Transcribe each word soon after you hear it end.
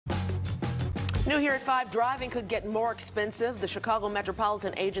New here at 5, driving could get more expensive. The Chicago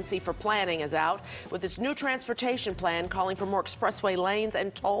Metropolitan Agency for Planning is out with its new transportation plan calling for more expressway lanes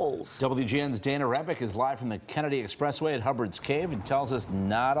and tolls. WGN's Dana Rebick is live from the Kennedy Expressway at Hubbard's Cave and tells us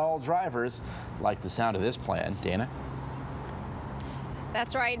not all drivers like the sound of this plan. Dana?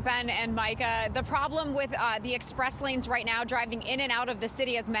 That's right, Ben and Micah. The problem with the express lanes right now, driving in and out of the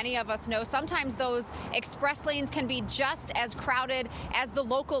city, as many of us know, sometimes those express lanes can be just as crowded as the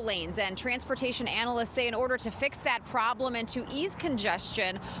local lanes. And transportation analysts say in order to fix that problem and to ease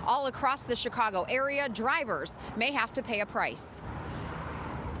congestion all across the Chicago area, drivers may have to pay a price.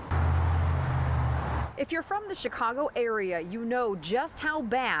 If you're from the Chicago area, you know just how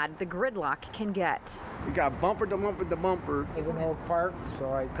bad the gridlock can get. We got bumper to bumper to bumper. I live in Oak Park,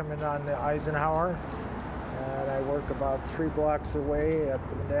 so I come in on the Eisenhower, and I work about 3 blocks away at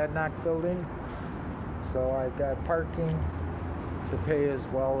the Monadnock building. So I got parking to pay as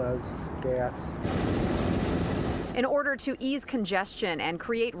well as gas. In order to ease congestion and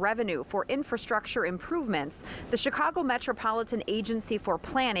create revenue for infrastructure improvements, the Chicago Metropolitan Agency for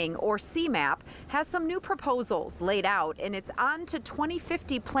Planning, or CMAP, has some new proposals laid out in its On to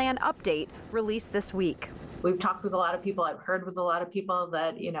 2050 plan update released this week. We've talked with a lot of people. I've heard with a lot of people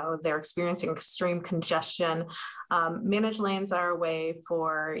that, they're experiencing extreme congestion. Managed lanes are a way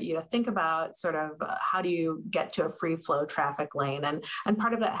for you to think about sort of how do you get to a free flow traffic lane. And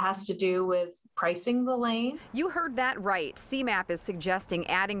part of that has to do with pricing the lane. You heard that right. CMAP is suggesting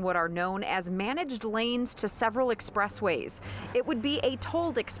adding what are known as managed lanes to several expressways. It would be a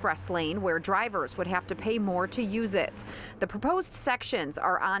tolled express lane where drivers would have to pay more to use it. The proposed sections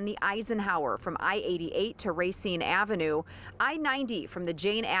are on the Eisenhower from I-88 to Racine Avenue, I-90 from the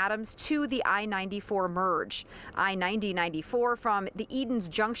Jane Addams to the I-94 merge, I-90-94 from the Edens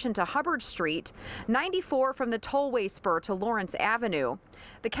Junction to Hubbard Street, 94 from the tollway spur to Lawrence Avenue,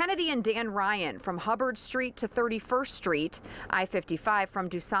 the Kennedy and Dan Ryan from Hubbard Street to 31st Street, I-55 from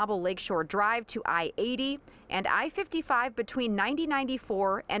DuSable Lakeshore Drive to I-80, and I-55 between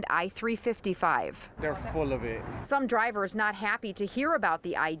 90-94 and I-355. They're full of it. Some drivers not happy to hear about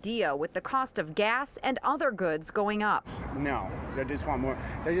the idea with the cost of gas and other goods going up. No, they just want more.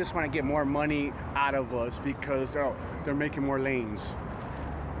 They just want to get more money out of us because they're making more lanes.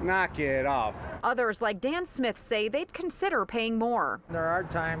 Knock it off. Others like Dan Smith say they'd consider paying more. There are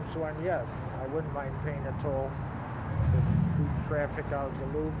times when, yes, I wouldn't mind paying a toll to boot traffic out of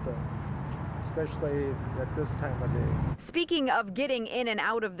the loop, but especially at this time of day. Speaking of getting in and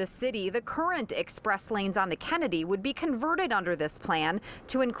out of the city, the current express lanes on the Kennedy would be converted under this plan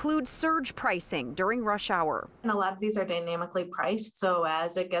to include surge pricing during rush hour. And a lot of these are dynamically priced, so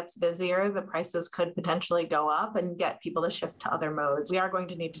as it gets busier, the prices could potentially go up and get people to shift to other modes. We are going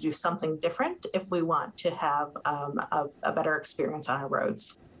to need to do something different if we want to have a better experience on our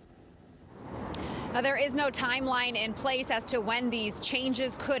roads. Now, there is no timeline in place as to when these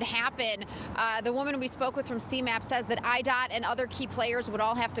changes could happen. The woman we spoke with from CMAP says that IDOT and other key players would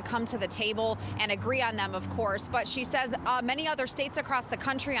all have to come to the table and agree on them, of course. But she says many other states across the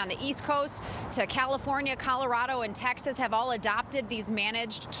country on the East Coast to California, Colorado, and Texas have all adopted these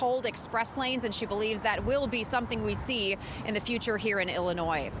managed tolled express lanes, and she believes that will be something we see in the future here in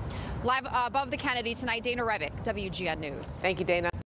Illinois. Live above the Kennedy tonight, Dana Rebick, WGN News. Thank you, Dana.